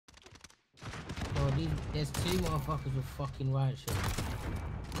There's two motherfuckers with fucking riot shield.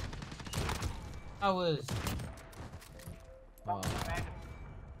 I was. Oh.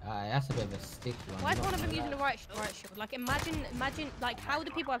 That's a bit of a sticky one. Why is one of them using a riot shield? Like, imagine, like, how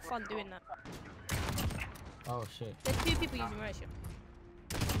do people have fun doing that? Oh shit. There's two people using riot shield.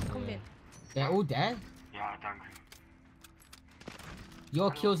 Come in. They're all dead? Yeah, danke.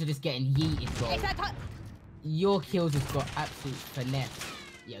 Your kills are just getting yeeted, bro. Your kills has got absolute finesse.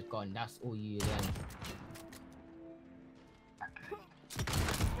 Yeah, gone. That's all you then.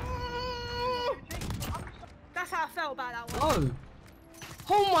 That's how I felt about that one. Oh!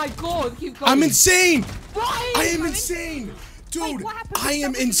 Oh my god! Keep going. I'm insane! Why? I am insane! Dude, Wait, I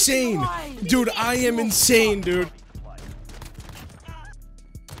am insane! Dude, I am insane, dude.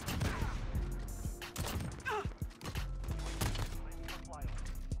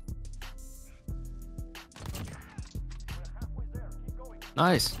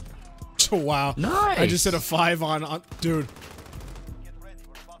 Nice. Wow. Nice. I just hit a 5 on dude.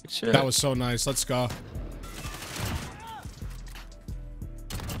 Shit. That was so nice. Let's go.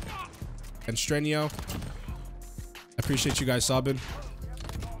 And Strenio, I appreciate you guys subbing.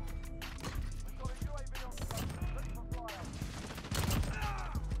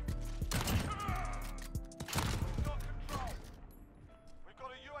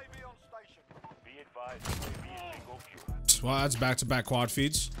 Well, that's back-to-back quad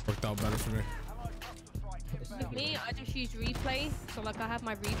feeds. Worked out better for me. With me, I just use replay. So like I have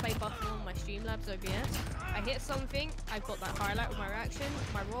my replay button on my Streamlabs OBS. I hit something, I've got that highlight with my reaction,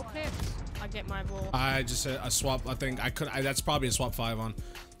 my raw clips, I get my raw. I just hit a swap. I think I could. That's probably a swap 5 on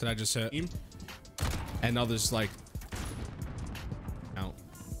that I just hit. And others like out.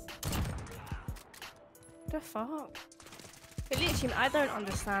 The fuck? It literally, I don't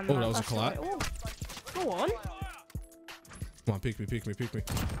understand. Oh, that was a collab. Oh, go on. Come on, peek me.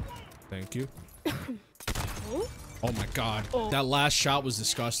 Thank you. Oh. Oh my god. Oh. That last shot was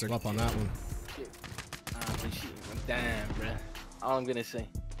disgusting. Up on that one. Damn, bro. All I'm gonna say.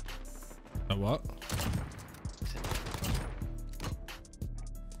 A what?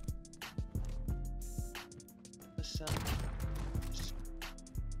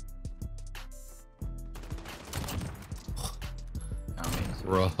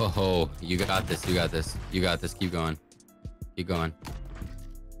 Bro, you got this. You got this. You got this. Keep going. Keep going.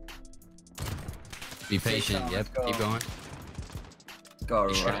 Be patient. Yep. Keep going. Go,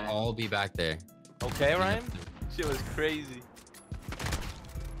 You should Ryan. all be back there. Okay, Ryan? Shit was crazy.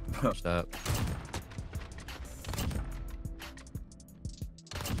 Stop.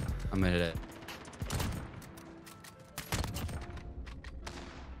 I'm at it.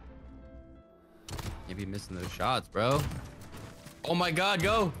 You be missing those shots, bro. Oh my god,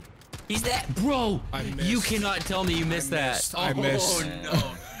 go! He's that, bro! I missed. You cannot tell me you missed that. I missed.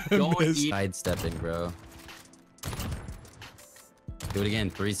 Oh no! Don't eat. Sidestepping, bro. Do it again.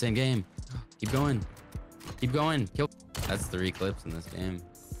 3 same game. Keep going. Keep going. Kill. That's 3 clips in this game.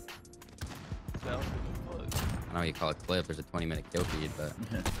 I don't know what you call it clip. There's a 20-minute kill feed, but.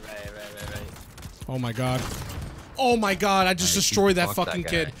 Right. Oh my god. Oh my god, I just destroyed that fucking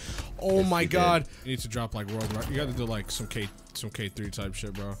kid. Oh my god. You need to drop like world record. You gotta do like some K3 type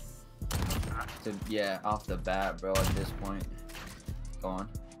shit, bro. Yeah, off the bat, bro, at this point. Go on.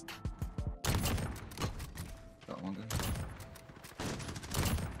 Got one good.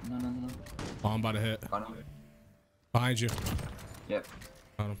 No. Oh, I'm about to hit. Got him. Behind you. Yep.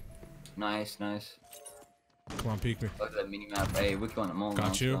 Got him. Nice. Come on, peek me. Look at that mini map. Hey, we're going to mall.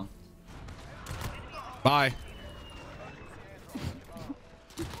 Got you. Bye.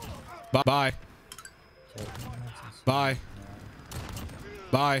 Bye. Bye.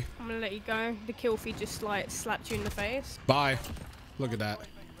 Bye. I'm gonna let you go. The kill feed just like slapped you in the face. Bye. Look at that.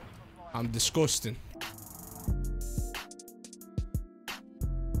 I'm disgusting.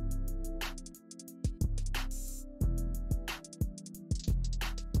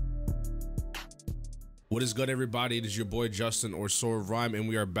 What is good, everybody? It is your boy Justin or SoaRGaming, and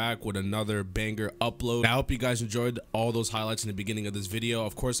we are back with another banger upload. I hope you guys enjoyed all those highlights in the beginning of this video.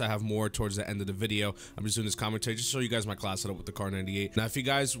 Of course, I have more towards the end of the video. I'm just doing this commentary just to show you guys my class setup with the Kar98. Now, if you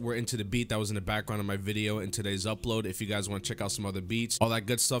guys were into the beat that was in the background of my video in today's upload, if you guys want to check out some other beats, all that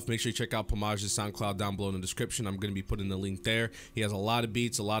good stuff, make sure you check out Pamage's SoundCloud down below in the description. I'm going to be putting the link there. He has a lot of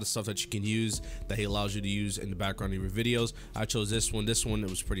beats, a lot of stuff that you can use that he allows you to use in the background of your videos. I chose this one. It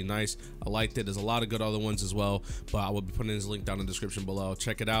was pretty nice. I liked it. There's a lot of good other ones as well, but I will be putting his link down in the description below.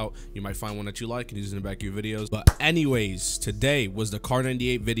 Check it out. You might find one that you like and use it in the back of your videos. But anyways, today was the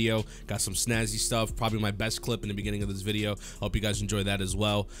Kar98 video. Got some snazzy stuff, probably my best clip in the beginning of this video. Hope you guys enjoy that as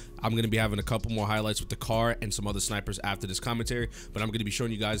well. I'm going to be having a couple more highlights with the car and some other snipers after this commentary, but I'm going to be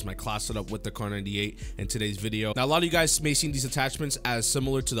showing you guys my class setup with the Kar98 in today's video. Now, a lot of you guys may see these attachments as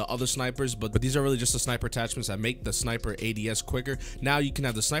similar to the other snipers, but these are really just the sniper attachments that make the sniper ADS quicker. Now you can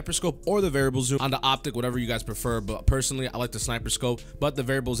have the sniper scope or the variable zoom on the optic, whatever you guys prefer, but personally I like the sniper scope, but the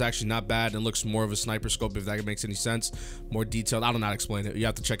variable is actually not bad and looks more of a sniper scope, if that makes any sense. More detailed. I don't know how to explain it. You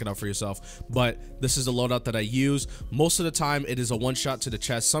have to check it out for yourself, but this is the loadout that I use. Most of the time it is a one shot to the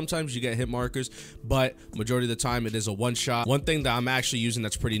chest. Sometimes you get hit markers, but majority of the time it is a one shot. One thing that I'm actually using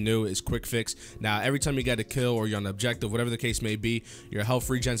that's pretty new is quick fix. Now every time you get a kill or you're on an objective, whatever the case may be, your health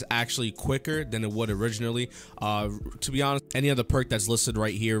regen's actually quicker than it would originally. To be honest, any other perk that's listed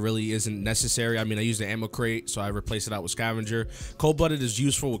right here really isn't necessary. I mean, I use the ammo crate, so I replace it out with scavenger. Cold-blooded is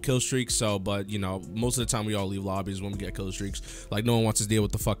useful with kill streaks, so, but you know, most of the time we all leave lobbies when we get kill streaks. Like, no one wants to deal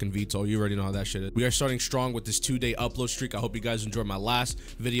with the fucking VTOL. You already know how that shit is. We are starting strong with this 2-day upload streak. I hope you guys enjoyed my last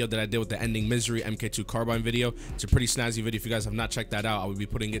video that I did with the ending misery MK2 Carbine video. It's a pretty snazzy video. If you guys have not checked that out, I will be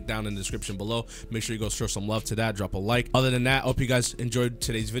putting it down in the description below. Make sure you go show some love to that, drop a like. Other than that, I hope you guys enjoyed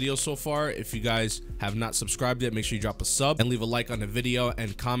today's video so far. If you guys have not subscribed yet, make sure you drop a sub and leave a like on the video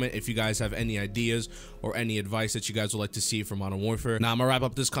and comment if you guys have any ideas or any advice that you guys would like to see for Modern Warfare. Now I'm gonna wrap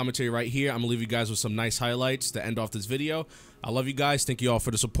up this commentary right here. I'm gonna leave you guys with some nice highlights to end off this video. I love you guys. Thank you all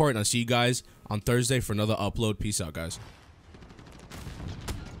for the support, and I'll see you guys on Thursday for another upload. Peace out, guys.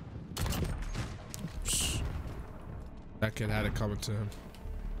 That kid had it coming to him.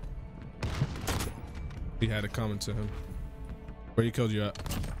 He had it coming to him. Where he killed you at?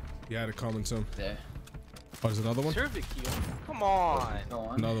 He had it coming to him. There. Oh, there's another one? Come on. Go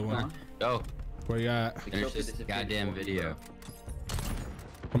on. Another one. Go. Where you at? Finish this goddamn video.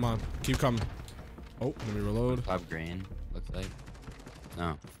 Come on. Keep coming. Oh, let me reload. Top green, looks like.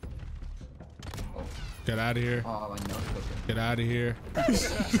 No. Get out of here. Oh, I know. Get out of here. I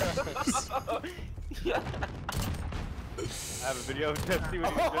have a video of Tessie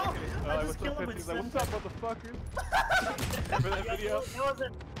when he's joking. He's like, what's up, motherfuckers? Remember that video?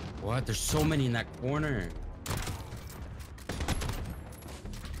 What? There's so many in that corner.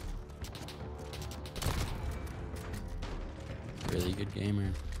 Really good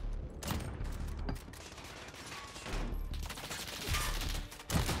gamer.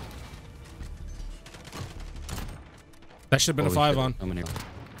 That should have been a 5 on. So many.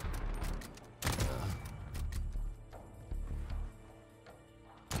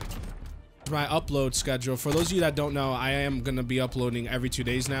 My upload schedule. For those of you that don't know, I am going to be uploading every 2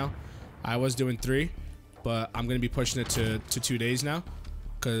 days now. I was doing 3, but I'm going to be pushing it to 2 days now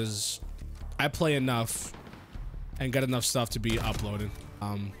because I play enough and get enough stuff to be uploading.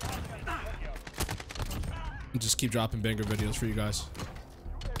 Just keep dropping banger videos for you guys.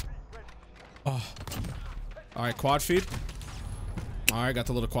 Oh. All right, quad feed. All right, got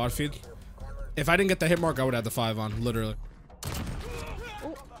the little quad feed. If I didn't get the hit mark, I would have the 5 on, literally.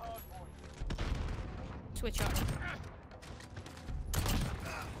 Oh. Switch up.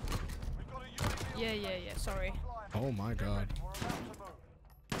 Yeah, sorry. Oh my god.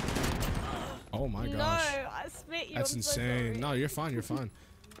 Oh my gosh. No, I spit you. That's insane. No, you're fine, you're fine.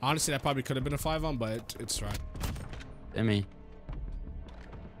 Honestly, that probably could have been a 5 on, but it's right. Demi.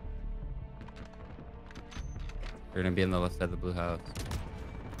 We're gonna be on the left side of the blue house.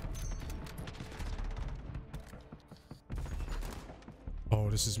 Oh,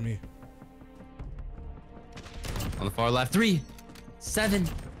 this is me. On the far left. 3, 7,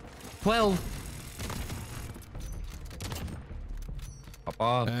 12. Pop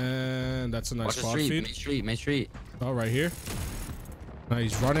off. And that's a nice Watch the quad street. feed. Main street. Main street. Oh, right here. Now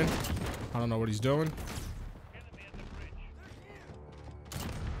he's running. I don't know what he's doing.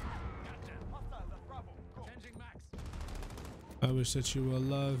 I wish that you would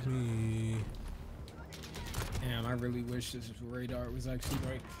love me. Damn, I really wish this radar was actually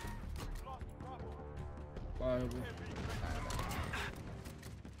like viable.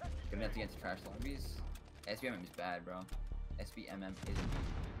 Gonna have to get to trash lobbies. SBMM is bad, bro. SBMM is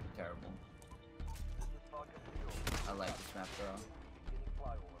terrible. I like this map, bro.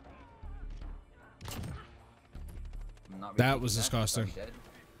 I'm not That really was dead. disgusting. Sorry, dead.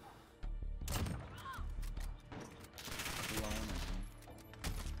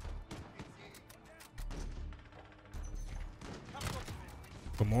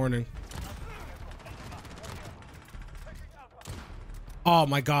 Good morning. Oh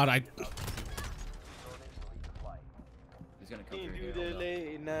my god, He's gonna come through here. Hold up.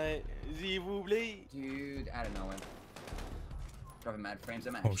 Dude, I don't know when. Dropping mad frames.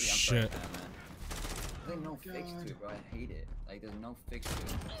 I'm actually, shit. I'm sorry, man. There's no fix to it, bro. I hate it. Like, there's no fix to it.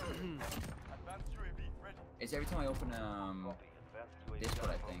 It's every time I open Discord,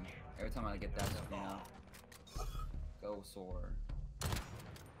 I think. Every time I get that screen up. Go Soar.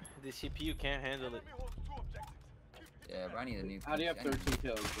 The CPU can't handle it. Yeah, but I need a new. How do you have 13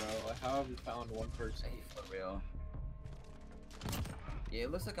 kills, bro? Like, how have you found one person? Hey, for real. Yeah,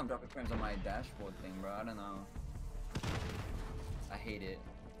 it looks like I'm dropping frames on my dashboard thing, bro. I don't know. I hate it.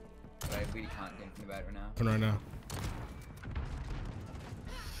 But I really can't do anything about it right now. Right now.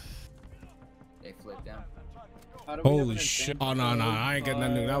 They flipped down. Holy shit. Oh, no, I ain't getting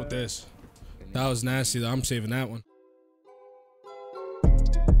that nigga out this. That was nasty, though. I'm saving that one.